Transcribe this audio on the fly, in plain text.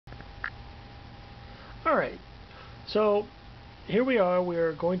Alright, so here we are.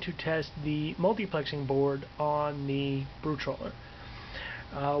 We're going to test the multiplexing board on the BrewTroller.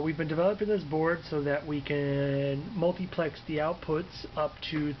 We've been developing this board so that we can multiplex the outputs up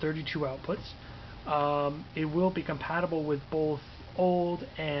to 32 outputs. It will be compatible with both old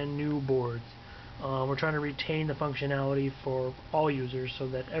and new boards. We're trying to retain the functionality for all users so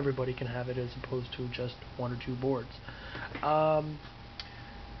that everybody can have it as opposed to just one or two boards.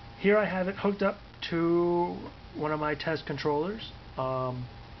 Here I have it hooked up to one of my test controllers.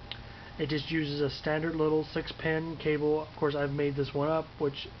 It just uses a standard little 6-pin cable. Of course, I've made this one up,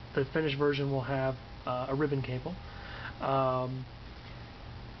 which the finished version will have a ribbon cable.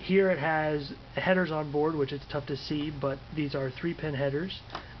 Here it has headers on board, which is tough to see, but these are 3-pin headers.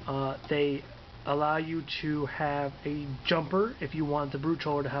 They allow you to have a jumper if you want the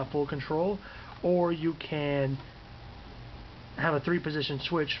BrewTroller to have full control, or you can have a 3-position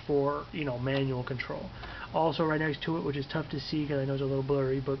switch for manual control. Also, right next to it, which is tough to see because I know it's a little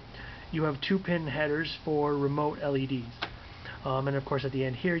blurry, but you have 2-pin headers for remote LEDs. And of course, at the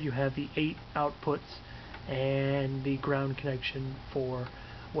end here, you have the 8 outputs and the ground connection for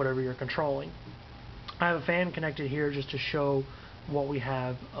whatever you're controlling. I have a fan connected here just to show what we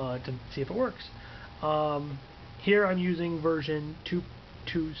have to see if it works. Here I'm using version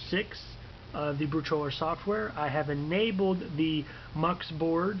 2.26 of the BrewTroller software. I have enabled the MUX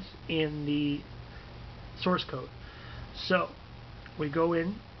boards in the source code. So we go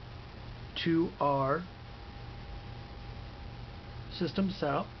in to our system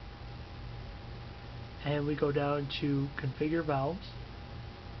setup and we go down to configure valves,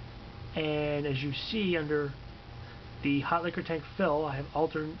 and as you see under the hot liquor tank fill,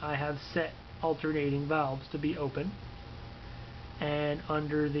 I have set alternating valves to be open, and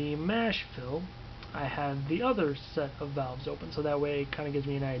under the mash fill I have the other set of valves open, so that way it kind of gives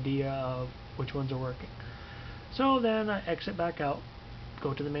me an idea of which ones are working. So then I exit back out,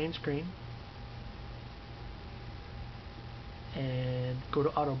 go to the main screen, and go to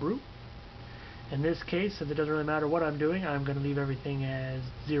auto brew. In this case, since it doesn't really matter what I'm doing, I'm going to leave everything as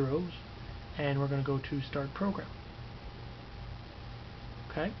zeros, and we're going to go to start program.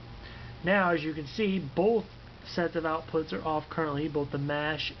 Okay. Now, as you can see, both sets of outputs are off currently, both the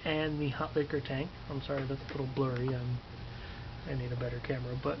mash and the hot liquor tank. I'm sorry, that's a little blurry. I need a better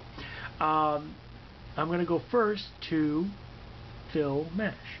camera, but I'm going to go first to fill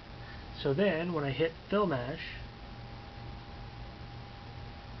mash. So then, when I hit fill mash,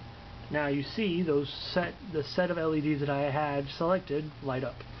 now you see the set of LEDs that I had selected light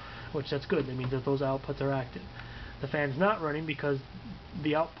up, which that's good. That means that those outputs are active. The fan's not running because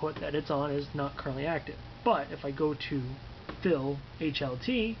the output that it's on is not currently active. But if I go to fill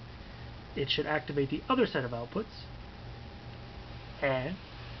HLT, it should activate the other set of outputs and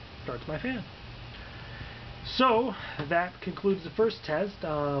starts my fan. So that concludes the first test.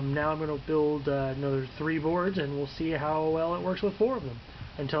 Now I'm going to build another 3 boards and we'll see how well it works with 4 of them.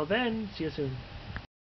 Until then, see you soon.